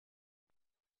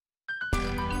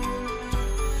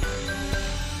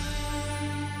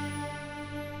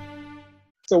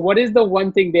So what is the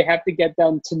one thing they have to get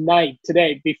done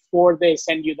today, before they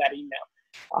send you that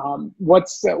email?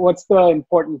 What's the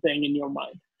important thing in your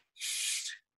mind?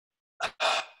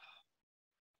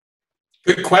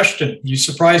 Good question. You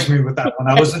surprised me with that one.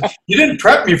 You didn't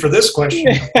prep me for this question.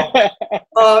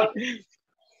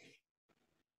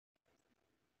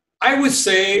 I would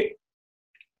say,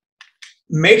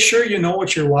 make sure you know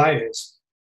what your why is,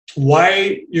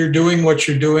 why you're doing what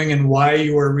you're doing and why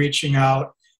you are reaching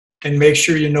out, and make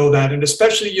sure you know that. And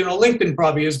especially, LinkedIn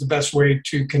probably is the best way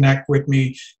to connect with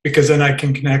me, because then I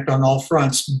can connect on all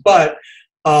fronts. But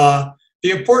the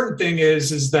important thing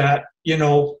is that,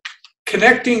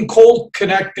 cold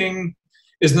connecting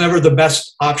is never the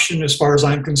best option as far as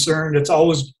I'm concerned. It's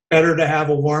always better to have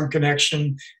a warm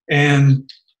connection, and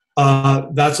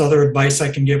that's other advice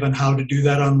I can give on how to do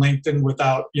that on LinkedIn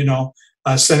without,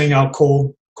 sending out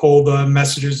cold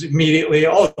messages immediately.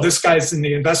 Oh, this guy's in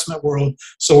the investment world,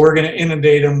 so we're going to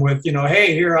inundate him with,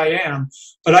 hey, here I am.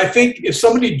 But I think if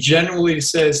somebody genuinely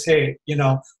says, hey,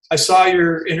 I saw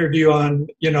your interview on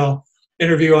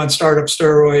Startup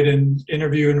Steroid and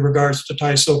interview in regards to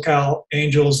Thai SoCal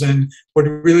Angels, and would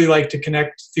really like to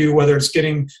connect with you, whether it's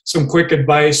getting some quick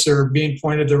advice or being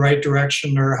pointed the right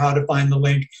direction or how to find the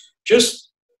link.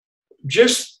 Just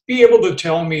be able to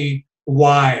tell me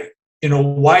why,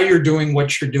 why you're doing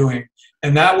what you're doing.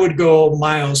 And that would go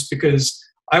miles, because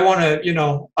I want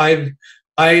to,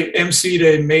 I emceed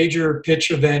a major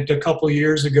pitch event a couple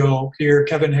years ago here.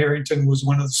 Kevin Harrington was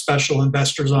one of the special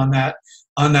investors on that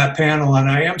panel, and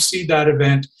I emceed that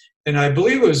event, and I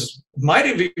believe might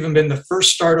have even been the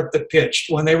first startup that pitched.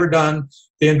 When they were done,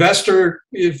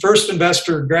 the first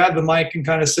investor grabbed the mic and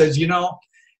kind of says,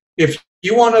 if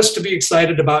you want us to be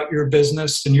excited about your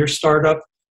business and your startup,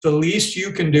 the least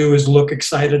you can do is look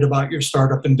excited about your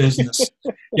startup and business.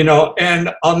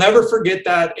 And I'll never forget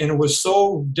that, and it was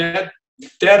so dead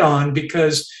on,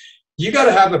 because you got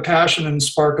to have a passion and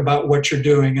spark about what you're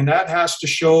doing. And that has to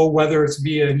show, whether it's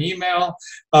via an email,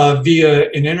 via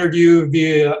an interview,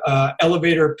 via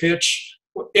elevator pitch,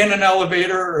 in an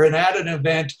elevator, or at an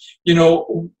event.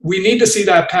 We need to see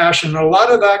that passion. And a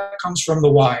lot of that comes from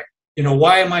the why.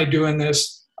 Why am I doing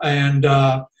this? And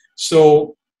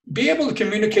so be able to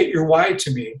communicate your why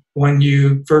to me when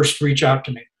you first reach out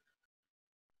to me.